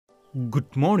Good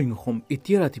morning home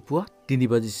এতিয়া ৰাতিপুৱা ৩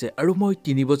 বাজিছে আৰু মই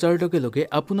 ৩ বজাৰ লগে লগে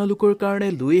আপোনালোকৰ কাৰণে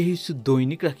লৈ আহিছোঁ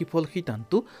দৈনিক ৰাশিফল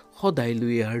শিতানটো সদায়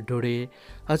লৈ অহাৰ দৰে।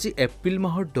 আজি এপ্ৰিল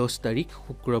মাহৰ ১০ তাৰিখ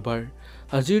শুক্ৰবাৰ।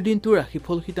 আজিৰ দিনটোৰ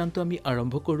ৰাশিফল শিতানটো আমি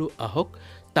আৰম্ভ কৰোঁ আহক।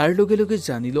 তাৰ লগে লগে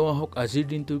জানি লওঁ আহক আজিৰ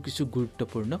দিনটোৰ কিছু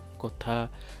গুৰুত্বপূৰ্ণ কথা।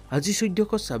 আজি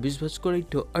 ১৪২৬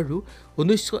 ভাস্কৰাব্দ আৰু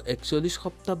 ১৯৪১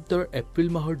 শতাব্দৰ এপ্ৰিল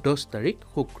মাহৰ ১০ তাৰিখ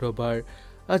শুক্ৰবাৰ।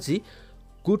 আজি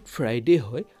গুড ফ্ৰাইডে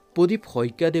হয়। প্ৰদীপ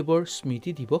শইকীয়াদেৱৰ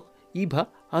স্মৃতি দিৱস। ইভা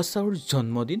আচাউৰ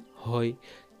জন্মদিন হয়।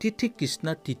 তিথি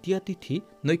কৃষ্ণা তৃতীয়া তিথি।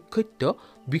 নক্ষত্ৰ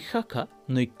বিশাখা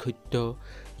নক্ষত্ৰ।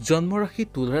 জন্মৰাশি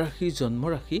তুলা ৰাশি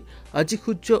জন্মৰাশি। আজি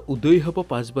সূৰ্য উদয় হ'ব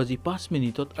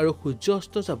 ৫:০৫ আৰু সূৰ্য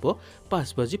অস্ত যাব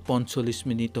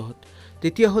 ৫:৪৫।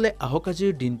 তেতিয়াহ'লে আহক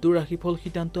আজিৰ দিনটোৰ ৰাশিফল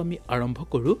শিতানটো আমি আৰম্ভ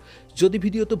কৰোঁ। যদি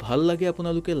ভিডিঅ'টো ভাল লাগে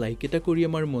আপোনালোকে লাইক এটা কৰি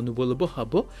আমাৰ মনোবল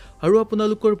বঢ়াব আৰু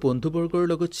আপোনালোকৰ বন্ধুবৰ্গৰ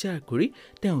লগত শ্বেয়াৰ কৰি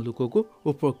তেওঁলোককো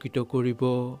উপকৃত কৰিব।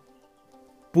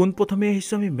 পোনপ্ৰথমে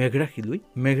আহিছোঁ আমি মেঘৰাশিলৈ।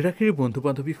 মেঘৰাশিৰ বন্ধু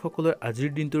বান্ধৱীসকলৰ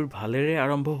আজিৰ দিনটোৰ ভালেৰে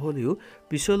আৰম্ভ হ'লেও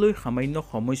পিছলৈ সামান্য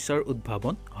সমস্যাৰ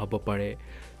উদ্ভাৱন হ'ব পাৰে।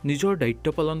 নিজৰ দায়িত্ব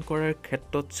পালন কৰাৰ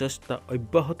ক্ষেত্ৰত চেষ্টা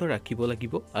অব্যাহত ৰাখিব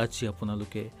লাগিব। আজি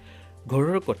আপোনালোকে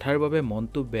ঘৰৰ কথাৰ বাবে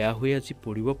মনটো বেয়া হৈ আজি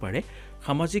পৰিব পাৰে।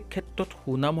 সামাজিক ক্ষেত্ৰত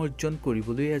সুনাম অৰ্জন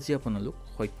কৰিবলৈ আজি আপোনালোক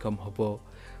সক্ষম হ'ব।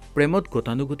 প্ৰেমত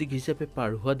গতানুগতিক হিচাপে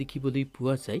পাৰ হোৱা দেখিবলৈ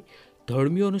পোৱা যায়।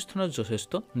 ধৰ্মীয় অনুষ্ঠানত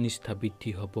যথেষ্ট নিষ্ঠা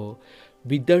বৃদ্ধি হ'ব।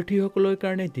 বিদ্যাৰ্থীসকলৰ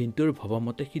কাৰণে দিনটোৰ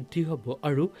ভবামতে সিদ্ধি হ'ব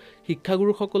আৰু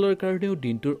শিক্ষাগুৰুসকলৰ কাৰণেও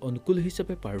দিনটোৰ অনুকূল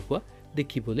হিচাপে পাৰ হোৱা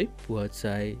দেখিবলৈ পোৱা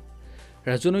যায়।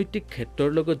 ৰাজনৈতিক ক্ষেত্ৰৰ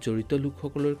লগত জড়িত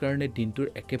লোকসকলৰ কাৰণে দিনটোৰ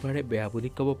একেবাৰে বেয়া বুলি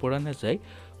ক'ব পৰা নাযায়।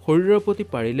 শৰীৰৰ প্ৰতি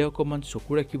পাৰিলে অকণমান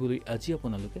চকু ৰাখিবলৈ আজি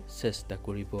আপোনালোকে চেষ্টা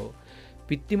কৰিব।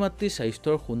 পিতৃ মাতৃৰ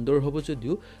স্বাস্থ্যৰ সুন্দৰ হ'ব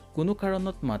যদিও কোনো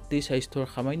কাৰণত মাতৃৰ স্বাস্থ্যৰ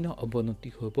সামান্য অৱনতি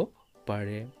হ'ব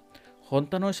পাৰে।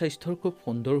 সন্তানৰ স্বাস্থ্যৰ খুব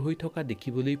সুন্দৰ হৈ থকা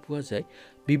দেখিবলৈ পোৱা যায়।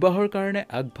 বিবাহৰ কাৰণে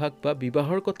আগভাগ বা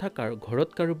বিবাহৰ কথা ঘৰত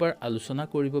কাৰোবাৰ আলোচনা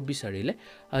কৰিব বিচাৰিলে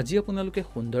আজি আপোনালোকে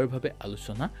সুন্দৰভাৱে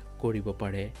আলোচনা কৰিব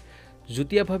পাৰে।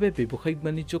 যুটীয়াভাৱে ব্যৱসায়িক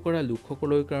বাণিজ্য কৰা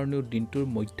লোকসকলৰ কাৰণেও দিনটোৰ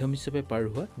মধ্যম হিচাপে পাৰ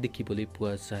হোৱা দেখিবলৈ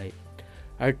পোৱা যায়।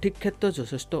 আৰ্থিক ক্ষেত্ৰত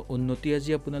যথেষ্ট উন্নতি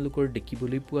আজি আপোনালোকৰ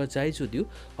দেখিবলৈ পোৱা যায় যদিও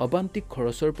অবান্তিক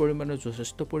খৰচৰ পৰিমাণো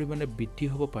যথেষ্ট পৰিমাণে বৃদ্ধি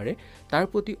হ'ব পাৰে। তাৰ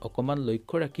প্ৰতি অকণমান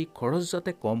লক্ষ্য ৰাখি খৰচ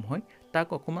যাতে কম হয় তাক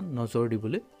অকণমান নজৰ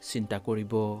দিবলৈ চিন্তা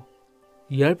কৰিব।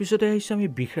 ইয়াৰ পিছতে আহিছোঁ আমি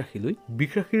বৃষ ৰাশিলৈ।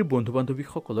 বৃষ ৰাশিৰ বন্ধু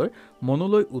বান্ধৱীসকলৰ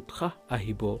মনলৈ উৎসাহ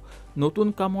আহিব। নতুন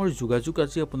কামৰ যোগাযোগ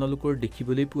আজি আপোনালোকৰ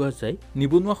দেখিবলৈ পোৱা যায়।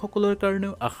 নিবনুৱাসকলৰ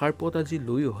কাৰণেও আশাৰ পথ আজি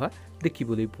লৈ অহা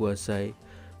দেখিবলৈ পোৱা যায়।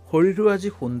 শৰীৰো আজি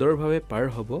সুন্দৰভাৱে পাৰ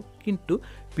হ'ব, কিন্তু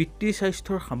পিতৃৰ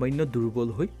স্বাস্থ্যৰ সামান্য দুৰ্বল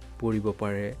হৈ পৰিব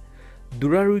পাৰে।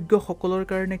 দুৰাৰোগ্যসকলৰ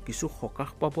কাৰণে কিছু সকাহ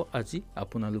পাব আজি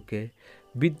আপোনালোকে।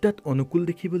 বিদ্যাত অনুকূল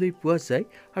দেখিবলৈ পোৱা যায়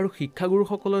আৰু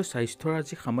শিক্ষাগুৰুসকলৰ স্বাস্থ্যৰ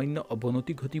আজি সামান্য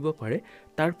অৱনতি ঘটিব পাৰে।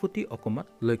 তাৰ প্ৰতি অকণমান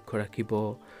লক্ষ্য ৰাখিব।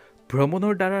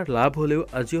 ভ্ৰমণৰ দ্বাৰা লাভ হ'লেও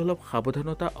আজি অলপ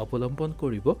সাৱধানতা অৱলম্বন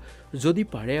কৰিব। যদি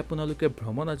পাৰে আপোনালোকে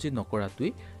ভ্ৰমণ আজি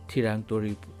নকৰাটোৱেই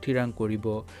থিৰাং কৰিব।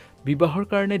 বিবাহৰ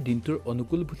কাৰণে দিনটোৰ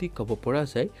অনুকূল বুলি ক'ব পৰা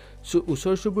যায়।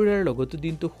 ওচৰ চুবুৰীয়াৰ লগতো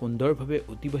দিনটো সুন্দৰভাৱে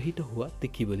অতিবাহিত হোৱা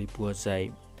দেখিবলৈ পোৱা যায়।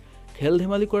 খেল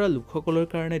ধেমালি কৰা লোকসকলৰ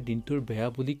কাৰণে দিনটোৰ বেয়া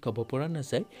বুলি ক'ব পৰা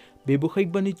নাযায়। ব্যৱসায়িক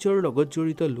বাণিজ্যৰ লগত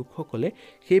জড়িত লোকসকলে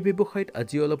সেই ব্যৱসায়ত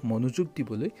আজি অলপ মনোযোগ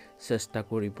দিবলৈ চেষ্টা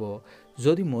কৰিব।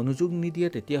 যদি মনোযোগ নিদিয়ে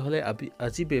তেতিয়াহ'লে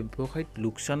আজি ব্যৱসায়ত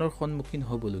লোকচানৰ সন্মুখীন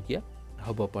হ'বলগীয়া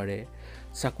হ'ব পাৰে।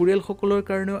 চাকৰিয়ালসকলৰ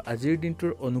কাৰণেও আজিৰ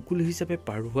দিনটোৰ অনুকূল হিচাপে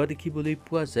পাৰ হোৱা দেখিবলৈ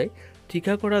পোৱা যায়।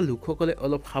 ঠিকা কৰা লোকসকলে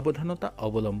অলপ সাৱধানতা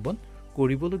অৱলম্বন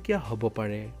কৰিবলগীয়া হ'ব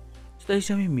পাৰে।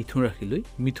 আহিছোঁ আমি মিথুন ৰাশিলৈ।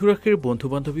 মিথুন ৰাশিৰ বন্ধু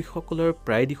বান্ধৱীসকলৰ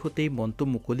প্ৰায় দিশতেই মনটো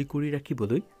মুকলি কৰি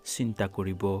ৰাখিবলৈ চিন্তা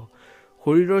কৰিব।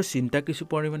 শৰীৰৰ চিন্তা কিছু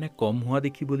পৰিমাণে কম হোৱা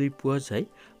দেখিবলৈ পোৱা যায়।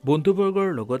 বন্ধুবৰ্গৰ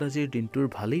লগত আজিৰ দিনটোৰ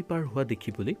ভালেই পাৰ হোৱা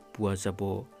দেখিবলৈ পোৱা যাব।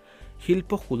 শিল্প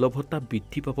সুলভতা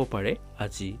বৃদ্ধি পাব পাৰে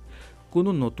আজি। কোনো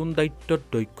নতুন দায়িত্বত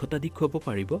দক্ষতা দেখুৱাব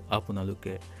পাৰিব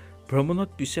আপোনালোকে। ভ্ৰমণত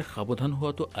পিছে সাৱধান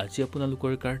হোৱাটো আজি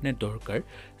আপোনালোকৰ কাৰণে দৰকাৰ।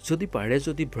 যদি পাৰে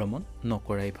যদি ভ্ৰমণ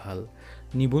নকৰাই ভাল।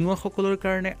 নিবনুৱাসকলৰ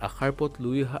কাৰণে আশাৰ পথ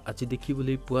লৈ অহা আজি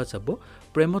দেখিবলৈ পোৱা যাব।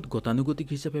 প্ৰেমত গতানুগতিক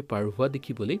হিচাপে পাৰ হোৱা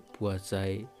দেখিবলৈ পোৱা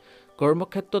যায়।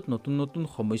 কৰ্মক্ষেত্ৰত নতুন নতুন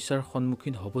সমস্যাৰ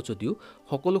সন্মুখীন হ'ব যদিও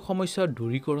সকলো সমস্যাৰ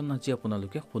দূৰীকৰণ আজি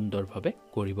আপোনালোকে সুন্দৰভাৱে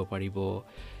কৰিব পাৰিব।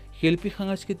 শিল্পী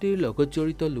সাংস্কৃতিৰ লগত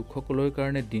জড়িত লোকসকলৰ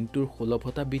কাৰণে দিনটোৰ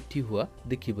সুলভতা বৃদ্ধি হোৱা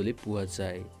দেখিবলৈ পোৱা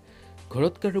যায়।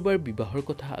 ঘৰত কাৰোবাৰ বিবাহৰ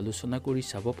কথা আলোচনা কৰি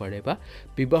চাব পাৰে বা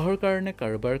বিবাহৰ কাৰণে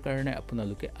কাৰোবাৰ কাৰণে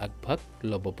আপোনালোকে আগভাগ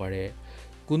ল'ব পাৰে।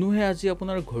 কোনোৱে আজি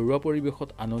আপোনাৰ ঘৰুৱা পৰিৱেশত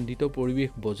আনন্দিত পৰিৱেশ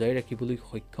বজাই ৰাখিবলৈ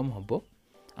সক্ষম হ'ব।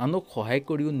 আনক সহায়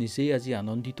কৰিও নিজেই আজি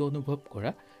আনন্দিত অনুভৱ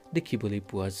কৰা দেখিবলৈ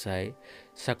পোৱা যায়।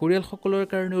 চাকৰিয়ালসকলৰ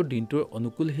কাৰণেও দিনটোৰ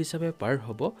অনুকূল হিচাপে পাৰ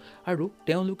হ'ব আৰু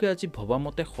তেওঁলোকে আজি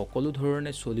ভবামতে সকলো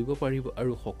ধৰণে চলিব পাৰিব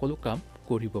আৰু সকলো কাম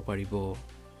কৰিব পাৰিব।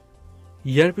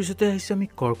 ইয়াৰ পিছতে আহিছে আমি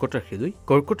কৰ্কট ৰাশিলৈ।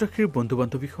 কৰ্কট ৰাশিৰ বন্ধু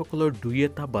বান্ধৱীসকলৰ দুই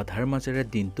এটা বাধাৰ মাজেৰে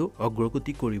দিনটো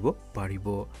অগ্ৰগতি কৰিব পাৰিব।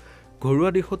 ঘৰুৱা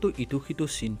দিশতো ইটো সিটো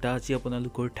চিন্তা আজি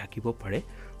আপোনালোকৰ থাকিব পাৰে।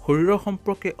 শৰীৰৰ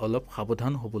সম্পৰ্কে অলপ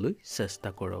সাৱধান হ'বলৈ চেষ্টা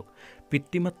কৰক।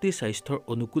 পিতৃ মাতৃৰ স্বাস্থ্যৰ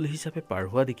অনুকূল হিচাপে পাৰ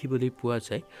হোৱা দেখিবলৈ পোৱা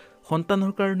যায়।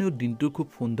 সন্তানৰ কাৰণেও দিনটো খুব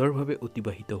সুন্দৰভাৱে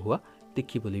অতিবাহিত হোৱা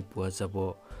দেখিবলৈ পোৱা যাব।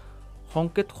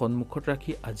 সংকেত সন্মুখত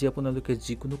ৰাখি আজি আপোনালোকে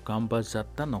যিকোনো কাম বা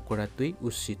যাত্ৰা নকৰাটোৱেই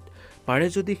উচিত। পাৰে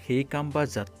যদি সেই কাম বা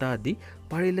যাত্ৰা আদি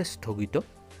পাৰিলে স্থগিত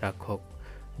ৰাখক।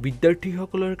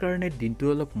 বিদ্যাৰ্থীসকলৰ কাৰণে দিনটো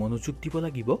অলপ মনোযোগ দিব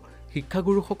লাগিব।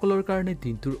 শিক্ষাগুৰুসকলৰ কাৰণে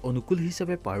দিনটোৰ অনুকূল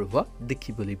হিচাপে পাৰ হোৱা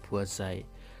দেখিবলৈ পোৱা যায়।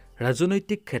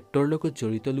 ৰাজনৈতিক ক্ষেত্ৰৰ লগত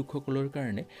জড়িত লোকসকলৰ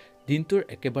কাৰণে দিনটোৰ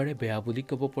একেবাৰে বেয়া বুলি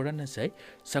ক'ব পৰা নাযায়।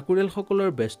 চাকৰিয়ালসকলৰ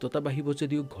ব্যস্ততা বাঢ়িব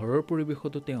যদিও ঘৰৰ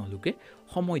পৰিৱেশতো তেওঁলোকে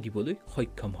সময় দিবলৈ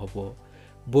সক্ষম হ'ব।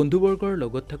 বন্ধুবৰ্গৰ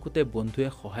লগত থাকোঁতে বন্ধুৱে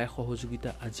সহায় সহযোগিতা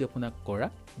আজি আপোনাক কৰা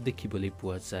দেখিবলৈ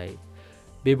পোৱা যায়।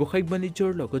 ব্যৱসায়িক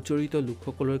বাণিজ্যৰ লগত জড়িত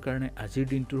লোকসকলৰ কাৰণে আজিৰ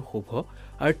দিনটোৰ শুভ।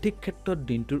 আৰ্থিক ক্ষেত্ৰত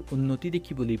দিনটোৰ উন্নতি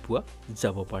দেখিবলৈ পোৱা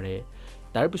যাব পাৰে।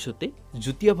 তাৰপিছতে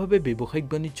যুটীয়াভাৱে ব্যৱসায়িক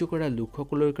বাণিজ্য কৰা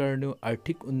লোকসকলৰ কাৰণেও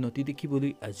আৰ্থিক উন্নতি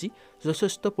দেখিবলৈ আজি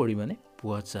যথেষ্ট পৰিমাণে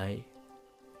পোৱা যায়।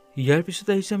 ইয়াৰ পিছতে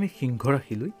আহিছে আমি সিংহ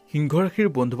ৰাশিলৈ। সিংহ ৰাশিৰ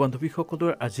বন্ধু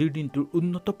বান্ধৱীসকলৰ আজিৰ দিনটোৰ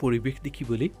উন্নত পৰিৱেশ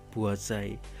দেখিবলৈ পোৱা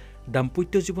যায়।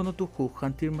 দাম্পত্য জীৱনতো সুখ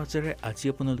শান্তিৰ মাজেৰে আজি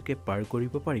আপোনালোকে পাৰ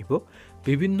কৰিব পাৰিব।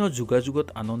 বিভিন্ন যোগাযোগত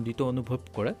আনন্দিত অনুভৱ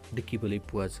কৰা দেখিবলৈ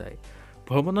পোৱা যায়।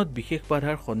 ভ্ৰমণত বিশেষ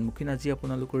বাধাৰ সন্মুখীন আজি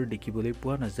আপোনালোকৰ দেখিবলৈ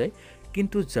পোৱা নাযায়।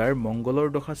 কিন্তু যাৰ মংগলৰ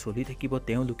দশা চলি থাকিব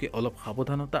তেওঁলোকে অলপ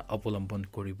সাৱধানতা অৱলম্বন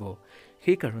কৰিব।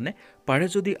 সেইকাৰণে পাৰে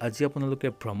যদি আজি আপোনালোকে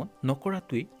ভ্ৰমণ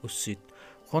নকৰাটোৱেই উচিত।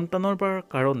 সন্তানৰ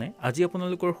কাৰণে আজি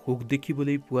আপোনালোকৰ সুখ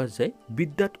দেখিবলৈ পোৱা যায়।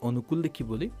 বিদ্যাত অনুকূল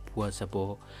দেখিবলৈ পোৱা যাব।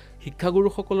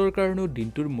 শিক্ষাগুৰুসকলৰ কাৰণেও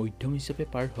দিনটোৰ মধ্যম হিচাপে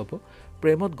পাৰ হ'ব।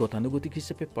 প্ৰেমত গতানুগতিক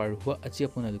হিচাপে পাৰ হোৱা আজি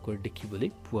আপোনালোকৰ দেখিবলৈ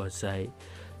পোৱা যায়।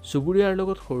 চুবুৰীয়াৰ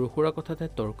লগত সৰু সুৰা কথাতে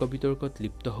তৰ্ক বিতৰ্কত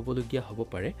লিপ্ত হ'বলগীয়া হ'ব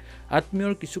পাৰে।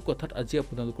 আত্মীয়ৰ কিছু কথাত আজি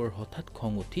আপোনালোকৰ হঠাৎ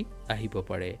খং উঠি আহিব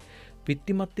পাৰে।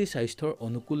 পিতৃ মাতৃৰ স্বাস্থ্যৰ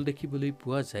অনুকূল দেখিবলৈ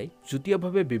পোৱা যায়।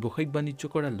 যুটীয়াভাৱে ব্যৱসায়িক বাণিজ্য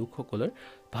কৰা লোকসকলৰ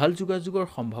ভাল যোগাযোগৰ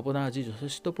সম্ভাৱনা আজি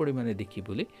যথেষ্ট পৰিমাণে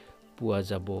দেখিবলৈ পোৱা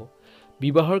যাব।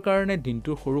 বিবাহৰ কাৰণে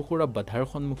দিনটোৰ সৰু সুৰা বাধাৰ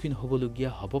সন্মুখীন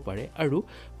হ'বলগীয়া হ'ব পাৰে আৰু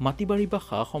মাটি বাৰী বা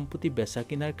সা সম্পত্তি বেচা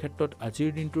কিনাৰ ক্ষেত্ৰত আজিৰ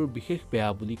দিনটোৰ বিশেষ বেয়া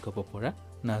বুলি ক'ব পৰা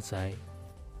নাযায়।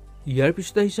 ইয়াৰ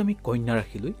পিছতে আহিছে আমি কন্যা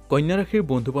ৰাশিলৈ। কন্যা ৰাশিৰ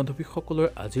বন্ধু বান্ধৱীসকলৰ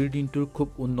আজিৰ দিনটোৰ খুব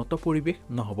উন্নত পৰিৱেশ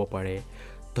নহ'ব পাৰে।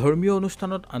 ধৰ্মীয়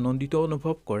অনুষ্ঠানত আনন্দিত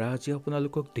অনুভৱ কৰা আজি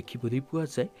আপোনালোকক দেখিবলৈ পোৱা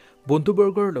যায়।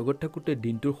 বন্ধুবৰ্গৰ লগত থাকোঁতে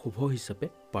দিনটোৰ শুভ হিচাপে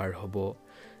পাৰ হ'ব।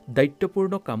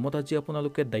 দায়িত্বপূৰ্ণ কামত আজি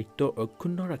আপোনালোকে দায়িত্ব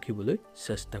অক্ষুণ্ণ ৰাখিবলৈ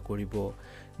চেষ্টা কৰিব।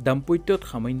 দাম্পত্যত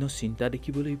সামান্য চিন্তা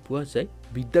দেখিবলৈ পোৱা যায়।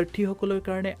 বিদ্যাৰ্থীসকলৰ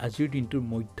কাৰণে আজিৰ দিনটোৰ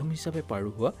মধ্যম হিচাপে পাৰ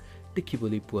হোৱা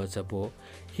দেখিবলৈ পোৱা যাব।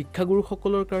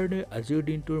 শিক্ষাগুৰুসকলৰ কাৰণে আজিৰ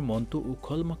দিনটোৰ মনটো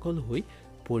উখল মাখল হৈ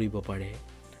পৰিব পাৰে।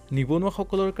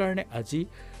 নিবনুৱাসকলৰ কাৰণে আজি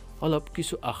অলপ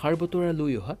কিছু আশাৰ বতৰা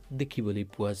লৈ অহা দেখিবলৈ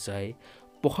পোৱা যায়।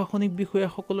 প্ৰশাসনিক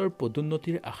বিষয়াসকলৰ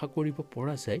পদোন্নতিৰ আশা কৰিব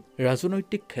পৰা যায়।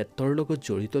 ৰাজনৈতিক ক্ষেত্ৰৰ লগত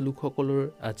জড়িত লোকসকলৰ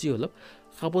আজি অলপ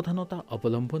সাৱধানতা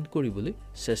অৱলম্বন কৰিবলৈ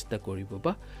চেষ্টা কৰিব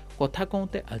বা কথা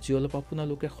কওঁতে আজি অলপ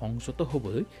আপোনালোকে সংযত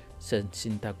হ'বলৈ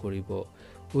চিন্তা কৰিব।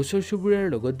 ওচৰ চুবুৰীয়াৰ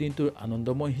লগত দিনটোৰ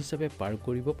আনন্দময় হিচাপে পাৰ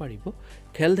কৰিব পাৰিব।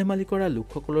 খেল ধেমালি কৰা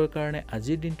লোকসকলৰ কাৰণে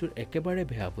আজিৰ দিনটোৰ একেবাৰে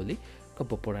বেয়া বুলি ক'ব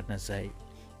পৰা নাযায়।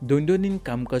 দৈনন্দিন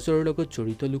কাম কাজৰ লগত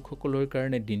জড়িত লোকসকলৰ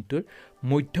কাৰণে দিনটোৰ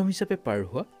মধ্যম হিচাপে পাৰ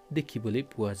হোৱা দেখিবলৈ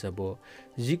পোৱা যাব।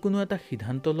 যিকোনো এটা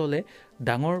সিদ্ধান্ত ল'লে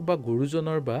ডাঙৰ বা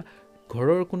গুৰুজনৰ বা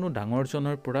ঘৰৰ কোনো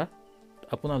ডাঙৰজনৰ পৰা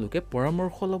আপোনালোকে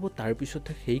পৰামৰ্শ ল'ব।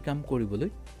 তাৰপিছতহে সেই কাম কৰিবলৈ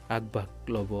আগভাগ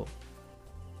ল'ব।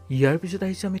 ইয়াৰ পিছত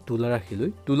আহিছে আমি তুলা ৰাশিলৈ।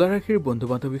 তুলা ৰাশিৰ বন্ধু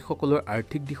বান্ধৱীসকলৰ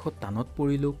আৰ্থিক দিশত টানত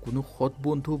পৰিলেও কোনো সৎ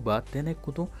বন্ধু বা তেনে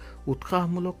কোনো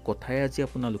উৎসাহমূলক কথাই আজি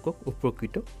আপোনালোকক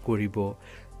উপকৃত কৰিব।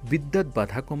 বিদ্যাত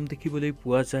বাধা কম দেখিবলৈ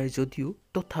পোৱা যায় যদিও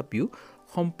তথাপিও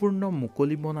সম্পূৰ্ণ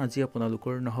মুকলি মন আজি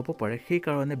আপোনালোকৰ নহ'ব পাৰে।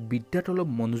 সেইকাৰণে বিদ্যাত অলপ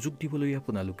মনোযোগ দিবলৈ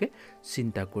আপোনালোকে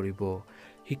চিন্তা কৰিব।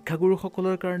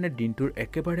 শিক্ষাগুৰুসকলৰ কাৰণে দিনটোৰ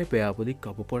একেবাৰে বেয়া বুলি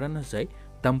ক'ব পৰা নাযায়।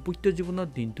 দাম্পত্য জীৱনত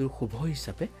দিনটোৰ শুভ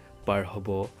হিচাপে পাৰ হ'ব।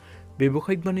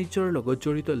 ব্যৱসায়িক বাণিজ্যৰ লগত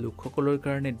জড়িত লোকসকলৰ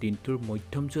কাৰণে দিনটোৰ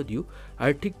মধ্যম যদিও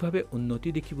আৰ্থিকভাৱে উন্নতি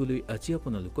দেখিবলৈ আজি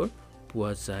আপোনালোকৰ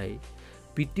পোৱা যায়।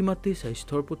 পিতৃ মাতৃৰ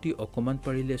স্বাস্থ্যৰ প্ৰতি অকণমান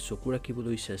পাৰিলে চকু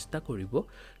ৰাখিবলৈ চেষ্টা কৰিব।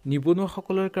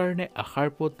 নিবনুৱাসকলৰ কাৰণে আশাৰ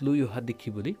পথ লৈ অহা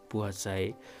দেখিবলৈ পোৱা যায়।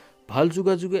 ভাল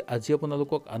যোগাযোগে আজি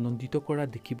আপোনালোকক আনন্দিত কৰা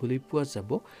দেখিবলৈ পোৱা যাব।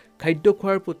 খাদ্য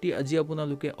খোৱাৰ প্ৰতি আজি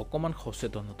আপোনালোকে অকণমান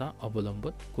সচেতনতা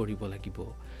অৱলম্বন কৰিব লাগিব।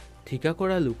 ঠিকা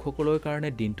কৰা লোকসকলৰ কাৰণে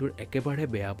দিনটোৰ একেবাৰে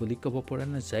বেয়া বুলি ক'ব পৰা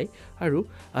নাযায় আৰু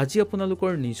আজি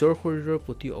আপোনালোকৰ নিজৰ শৰীৰৰ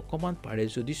প্ৰতি অকণমান পাৰে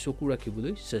যদি চকু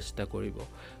ৰাখিবলৈ চেষ্টা কৰিব।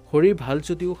 শৰীৰ ভাল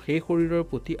যদিও সেই শৰীৰৰ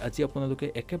প্ৰতি আজি আপোনালোকে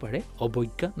একেবাৰে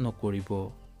অৱজ্ঞা নকৰিব।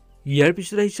 ইয়াৰ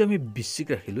পিছত আহিছোঁ আমি বৃশ্চিক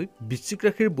ৰাশিলৈ। বৃশ্চিক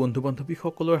ৰাশিৰ বন্ধু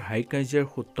বান্ধৱীসকলৰ হাই কাজিয়াৰ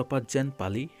সূত্ৰপাত যেন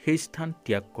পালি সেই স্থান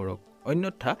ত্যাগ কৰক,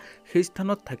 অন্যথা সেই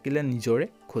স্থানত থাকিলে নিজৰে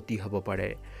ক্ষতি হ'ব পাৰে।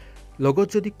 লগত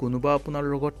যদি কোনোবা আপোনাৰ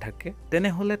লগত থাকে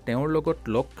তেনেহ'লে তেওঁৰ লগত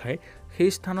লগ খাই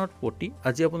সেই স্থানৰ প্ৰতি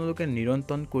আজি আপোনালোকে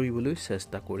নিৰন্তন কৰিবলৈ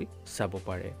চেষ্টা কৰি চাব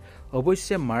পাৰে।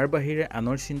 অৱশ্যে মাৰ বাহিৰে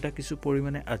আনৰ চিন্তা কিছু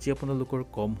পৰিমাণে আজি আপোনালোকৰ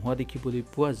কম হোৱা দেখিবলৈ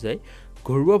পোৱা যায়।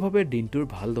 ঘৰুৱাভাৱে দিনটোৰ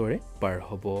ভালদৰে পাৰ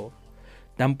হ'ব।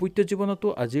 দাম্পত্য জীৱনতো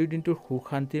আজিৰ দিনটোৰ সুখ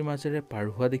শান্তিৰ মাজেৰে পাৰ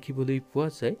হোৱা দেখিবলৈ পোৱা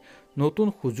যায়। নতুন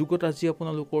সুযোগত আজি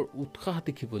আপোনালোকৰ উৎসাহ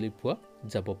দেখিবলৈ পোৱা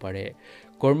যাব পাৰে।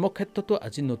 কৰ্মক্ষেত্ৰতো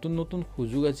আজি নতুন নতুন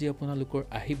সুযোগ আজি আপোনালোকৰ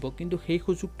আহিব, কিন্তু সেই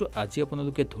সুযোগটো আজি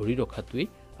আপোনালোকে ধৰি ৰখাটোৱেই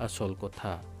আচল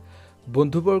কথা।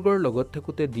 বন্ধুবৰ্গৰ লগত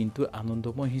থাকোঁতে দিনটো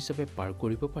আনন্দময় হিচাপে পাৰ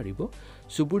কৰিব পাৰিব।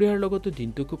 চুবুৰীয়াৰ লগতো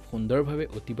দিনটো খুব সুন্দৰভাৱে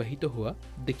অতিবাহিত হোৱা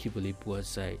দেখিবলৈ পোৱা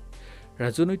যায়।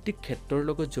 ৰাজনৈতিক ক্ষেত্ৰৰ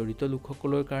লগত জড়িত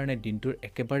লোকসকলৰ কাৰণে দিনটোৰ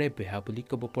একেবাৰে বেয়া বুলি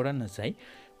ক'ব পৰা নাযায়।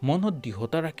 মনত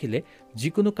দৃঢ়তা ৰাখিলে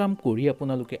যিকোনো কাম কৰি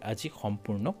আপোনালোকে আজি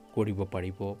সম্পূৰ্ণ কৰিব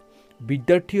পাৰিব।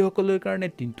 বিদ্যাৰ্থীসকলৰ কাৰণে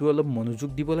দিনটো অলপ মনোযোগ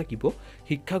দিব লাগিব।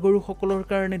 শিক্ষাগুৰুসকলৰ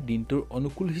কাৰণে দিনটোৰ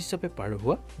অনুকূল হিচাপে পাৰ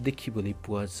হোৱা দেখিবলৈ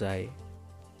পোৱা যায়।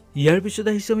 ইয়াৰ পিছত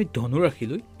আহিছোঁ আমি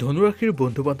ধনুৰাশিলৈ। ধনুৰাশিৰ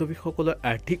বন্ধু বান্ধৱীসকলৰ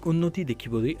আৰ্থিক উন্নতি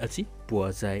দেখিবলৈ আজি পোৱা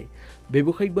যায়।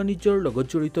 ব্যৱসায়িক বাণিজ্যৰ লগত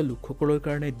জড়িত লোকসকলৰ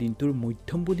কাৰণে দিনটোৰ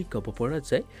মধ্যম বুলি ক'ব পৰা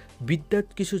যায়। বিদ্যাত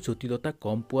কিছু জটিলতা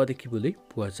কম পোৱা দেখিবলৈ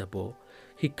পোৱা যাব।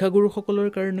 শিক্ষাগুৰুসকলৰ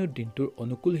কাৰণেও দিনটোৰ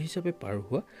অনুকূল হিচাপে পাৰ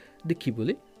হোৱা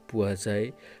দেখিবলৈ পোৱা যায়।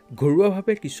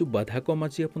 ঘৰুৱাভাৱে কিছু বাধা কম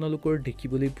আজি আপোনালোকৰ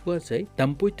দেখিবলৈ পোৱা যায়।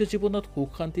 দাম্পত্য জীৱনত সুখ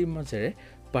শান্তিৰ মাজেৰে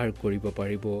পাৰ কৰিব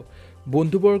পাৰিব।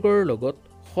 বন্ধুবৰ্গৰ লগত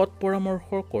সৎ পৰামৰ্শ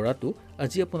কৰাটো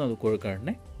আজি আপোনালোকৰ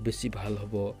কাৰণে বেছি ভাল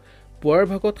হ'ব। পুৱাৰ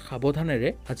ভাগত সাৱধানেৰে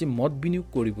আজি মত বিনিয়োগ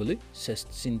কৰিবলৈ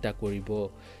চিন্তা কৰিব।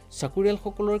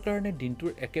 চাকৰিয়ালসকলৰ কাৰণে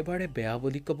দিনটোৰ একেবাৰে বেয়া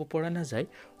বুলি ক'ব পৰা নাযায়।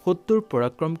 শত্ৰুৰ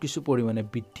পৰাক্ৰম কিছু পৰিমাণে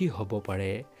বৃদ্ধি হ'ব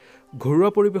পাৰে। ঘৰুৱা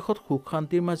পৰিৱেশত সুখ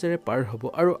শান্তিৰ মাজেৰে পাৰ হ'ব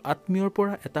আৰু আত্মীয়ৰ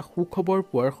পৰা এটা সুখবৰ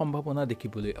পোৱাৰ সম্ভাৱনা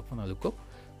দেখিবলৈ আপোনালোকক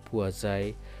পোৱা যায়।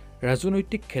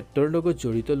 ৰাজনৈতিক ক্ষেত্ৰৰ লগত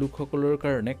জড়িত লোকসকলৰ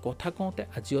কাৰণে কথা কওঁতে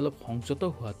আজি অলপ সংযত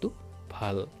হোৱাটো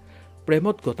ভাল।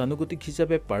 প্ৰেমত গতানুগতিক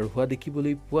হিচাপে পাৰ হোৱা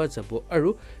দেখিবলৈ পোৱা যাব আৰু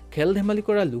খেল ধেমালি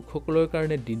কৰা লোকসকলৰ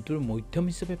কাৰণে দিনটোৰ মধ্যম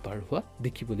হিচাপে পাৰ হোৱা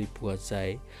দেখিবলৈ পোৱা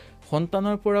যায়।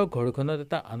 সন্তানৰ পৰাও ঘৰখনত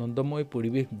এটা আনন্দময়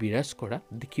পৰিৱেশ বিৰাজ কৰা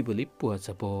দেখিবলৈ পোৱা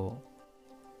যাব।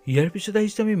 ইয়াৰ পিছত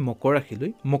আহিছোঁ আমি মকৰ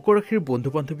ৰাশিলৈ। মকৰ ৰাশিৰ বন্ধু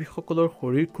বান্ধৱীসকলৰ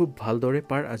শৰীৰ খুব ভালদৰে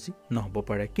পাৰ আজি নহ'ব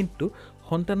পাৰে, কিন্তু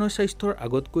সন্তানৰ স্বাস্থ্যৰ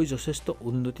আগতকৈ যথেষ্ট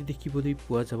উন্নতি দেখিবলৈ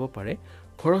পোৱা যাব পাৰে।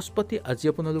 খৰচ পাতি আজি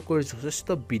আপোনালোকৰ যথেষ্ট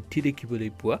বৃদ্ধি দেখিবলৈ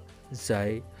পোৱা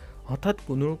যায়। হঠাৎ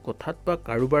কোনো কথাত বা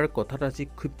কাৰোবাৰ কথাত আজি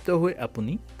ক্ষিপ্ত হৈ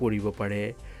আপুনি পৰিব পাৰে।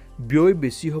 ব্যয়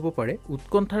বেছি হ'ব পাৰে।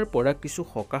 উৎকণ্ঠাৰ পৰা কিছু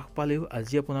সকাহ পালেও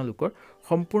আজি আপোনালোকৰ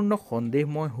সম্পূৰ্ণ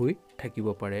সন্দেহময় হৈ থাকিব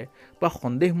পাৰে বা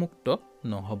সন্দেহমুক্ত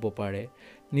নহ'ব পাৰে।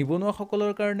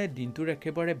 নিবনুৱাসকলৰ কাৰণে দিনটোৰ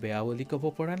একেবাৰে বেয়া বুলি ক'ব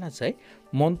পৰা নাযায়।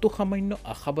 মনটো সামান্য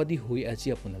আশাবাদী হৈ আজি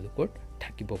আপোনালোকৰ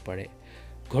থাকিব পাৰে।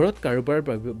 ঘৰত কাৰোবাৰ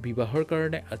বিবাহৰ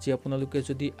কাৰণে আজি আপোনালোকে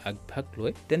যদি আগভাগ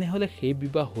লয় তেনেহ'লে সেই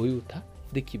বিবাহ হৈ উঠা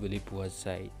দেখিবলৈ পোৱা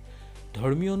যায়।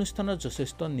 ধৰ্মীয় অনুষ্ঠানত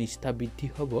যথেষ্ট নিষ্ঠা বৃদ্ধি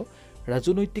হ'ব।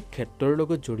 ৰাজনৈতিক ক্ষেত্ৰৰ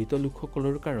লগত জড়িত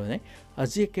লোকসকলৰ কাৰণে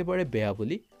আজি একেবাৰে বেয়া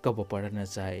বুলি ক'ব পৰা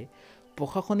নাযায়।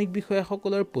 প্ৰশাসনিক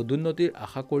বিষয়াসকলৰ পদোন্নতিৰ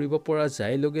আশা কৰিব পৰা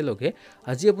যায়। লগে লগে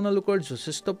আজি আপোনালোকৰ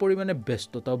যথেষ্ট পৰিমাণে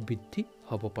ব্যস্ততাও বৃদ্ধি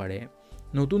হ'ব পাৰে।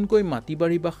 নতুনকৈ মাটি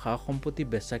বাৰী বা সা সম্পত্তি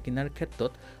বেচা কিনাৰ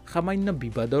ক্ষেত্ৰত সামান্য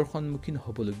বিবাদৰ সন্মুখীন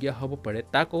হ'বলগীয়া হ'ব পাৰে।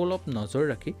 তাক অলপ নজৰ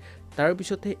ৰাখি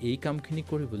তাৰপিছতহে এই কামখিনি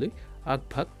কৰিবলৈ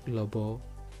আগভাগ ল'ব।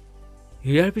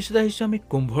 ইয়াৰ পিছত আহিছোঁ আমি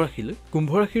কুম্ভ ৰাশিলৈ।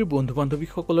 কুম্ভ ৰাশিৰ বন্ধু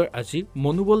বান্ধৱীসকলৰ আজি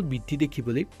মনোবল বৃদ্ধি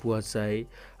দেখিবলৈ পোৱা যায়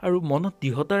আৰু মনত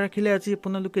দৃঢ়তা ৰাখিলে আজি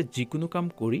আপোনালোকে যিকোনো কাম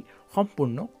কৰি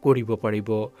সম্পূৰ্ণ কৰিব পাৰিব।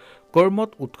 কৰ্মত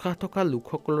উৎসাহ থকা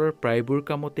লোকসকলৰ প্ৰায়বোৰ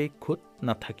কামতেই খুঁত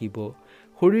নাথাকিব।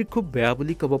 শৰীৰ খুব বেয়া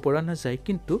বুলি ক'ব পৰা নাযায়,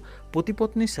 কিন্তু পতি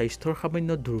পত্নীৰ স্বাস্থ্যৰ সামান্য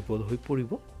দুৰ্বল হৈ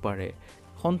পৰিব পাৰে।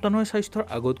 সন্তানৰ স্বাস্থ্যৰ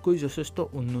আগতকৈ যথেষ্ট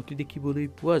উন্নতি দেখিবলৈ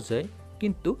পোৱা যায়,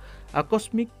 কিন্তু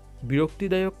আকস্মিক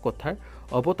বিৰক্তিদায়ক কথাৰ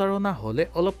অৱতাৰণা হ'লে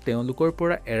অলপ তেওঁলোকৰ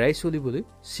পৰা এৰাই চলিবলৈ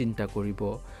চিন্তা কৰিব।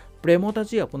 প্ৰেমত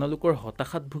আজি আপোনালোকৰ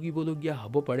হতাশাত ভুগিবলগীয়া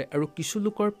হ'ব পাৰে আৰু কিছু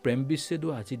লোকৰ প্ৰেম বিচ্ছেদো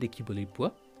আজি দেখিবলৈ পোৱা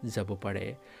যাব পাৰে।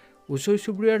 ওচৰ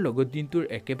চুবুৰীয়াৰ লগত দিনটোৰ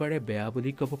একেবাৰে বেয়া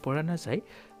বুলি ক'ব পৰা নাযায়।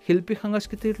 শিল্পী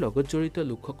সাংস্কৃতিৰ লগত জড়িত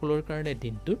লোকসকলৰ কাৰণে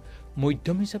দিনটোৰ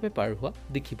মধ্যম হিচাপে পাৰ হোৱা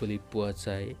দেখিবলৈ পোৱা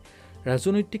যায়।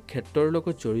 ৰাজনৈতিক ক্ষেত্ৰৰ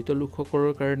লগত জড়িত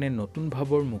লোকসকলৰ কাৰণে নতুন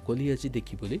ভাৱৰ মুকলি আজি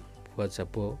দেখিবলৈ পোৱা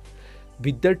যাব।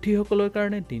 বিদ্যাৰ্থীসকলৰ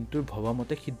কাৰণে দিনটোৰ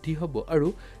ভবামতে সিদ্ধি হ'ব আৰু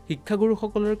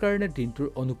শিক্ষাগুৰুসকলৰ কাৰণে দিনটোৰ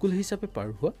অনুকূল হিচাপে পাৰ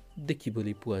হোৱা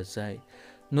দেখিবলৈ পোৱা যায়।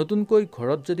 নতুনকৈ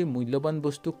ঘৰত যদি মূল্যৱান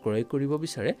বস্তু ক্ৰয় কৰিব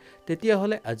বিচাৰে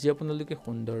তেতিয়াহ'লে আজি আপোনালোকে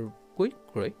সুন্দৰকৈ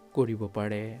ক্ৰয় কৰিব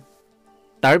পাৰে।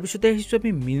 তাৰপিছতে আহিছোঁ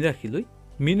আমি মীন ৰাশিলৈ।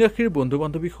 মীন ৰাশিৰ বন্ধু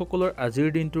বান্ধৱীসকলৰ আজিৰ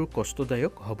দিনটোৰ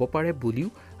কষ্টদায়ক হ'ব পাৰে বুলিও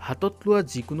হাতত লোৱা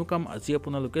যিকোনো কাম আজি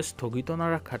আপোনালোকে স্থগিত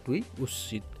নাৰাখাটোৱেই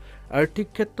উচিত। আৰ্থিক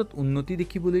ক্ষেত্ৰত উন্নতি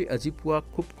দেখিবলৈ আজি পুৱা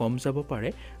খুব কম যাব পাৰে।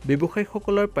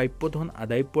 ব্যৱসায়ীসকলৰ প্ৰাপ্য ধন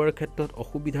আদায় পোৱাৰ ক্ষেত্ৰত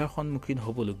অসুবিধাৰ সন্মুখীন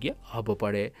হ'বলগীয়া হ'ব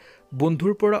পাৰে।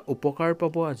 বন্ধুৰ পৰা উপকাৰ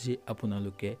পাব আজি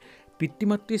আপোনালোকে। পিতৃ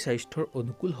মাতৃ স্বাস্থ্যৰ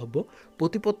অনুকূল হ'ব।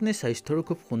 পতি পত্নীৰ স্বাস্থ্যৰো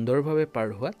খুব সুন্দৰভাৱে পাৰ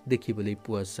হোৱা দেখিবলৈ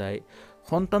পোৱা যায়।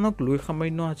 সন্তানক লৈ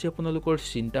সামান্য আজি আপোনালোকৰ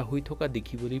চিন্তা হৈ থকা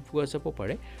দেখিবলৈ পোৱা যাব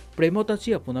পাৰে। প্ৰেমত আজি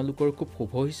আপোনালোকৰ খুব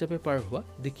শুভ হিচাপে পাৰ হোৱা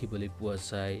দেখিবলৈ পোৱা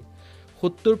যায়।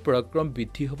 শত্ৰুৰ পৰাক্ৰম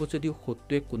বৃদ্ধি হ'ব যদিও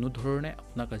শত্ৰুৱে কোনো ধৰণে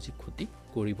আপোনাক আজি ক্ষতি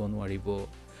কৰিব নোৱাৰিব।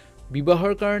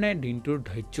 বিবাহৰ কাৰণে দিনটোৰ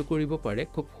ধৈৰ্য কৰিব পাৰে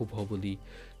খুব শুভ বুলি।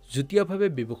 যুটীয়াভাৱে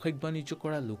ব্যৱসায়িক বাণিজ্য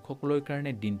কৰা লোকসকলৰ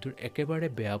কাৰণে দিনটোৰ একেবাৰে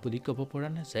বেয়া বুলি ক'ব পৰা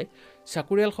নাযায়।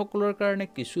 চাকৰিয়ালসকলৰ কাৰণে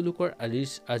কিছু লোকৰ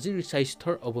আজিৰ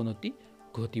স্বাস্থ্যৰ অৱনতি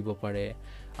ঘটিব পাৰে।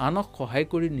 আনক সহায়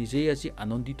কৰি নিজেই আজি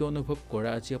আনন্দিত অনুভৱ কৰা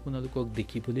আজি আপোনালোকক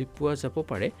দেখিবলৈ পোৱা যাব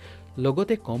পাৰে।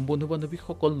 লগতে কম বন্ধু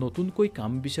বান্ধৱীসকল নতুনকৈ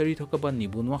কাম বিচাৰি থকা বা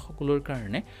নিবনুৱাসকলৰ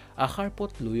কাৰণে আশাৰ পথ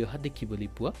লৈ অহা দেখিবলৈ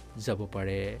পোৱা যাব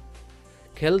পাৰে।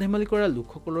 খেল ধেমালি কৰা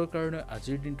লোকসকলৰ কাৰণে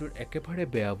আজিৰ দিনটোৰ একেবাৰে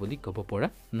বেয়া বুলি ক'ব পৰা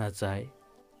নাযায়।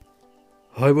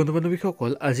 হয় বন্ধু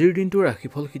বান্ধৱীসকল, আজিৰ দিনটোৰ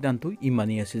ৰাশিফল সিদ্ধান্ত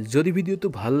ইমানেই আছিল। যদি ভিডিঅ'টো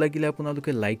ভাল লাগিলে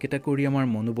আপোনালোকে লাইক এটা কৰি আমাৰ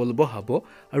মনোবল বঢ়াব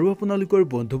আৰু আপোনালোকৰ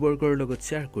বন্ধুবৰ্গৰ লগত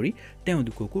শ্বেয়াৰ কৰি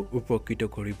তেওঁলোককো উপকৃত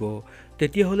কৰিব।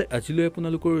 তেতিয়াহ'লে আজিলৈ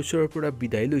আপোনালোকৰ ওচৰৰ পৰা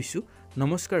বিদায় লৈছোঁ।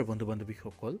 নমস্কাৰ বন্ধু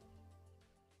বান্ধৱীসকল।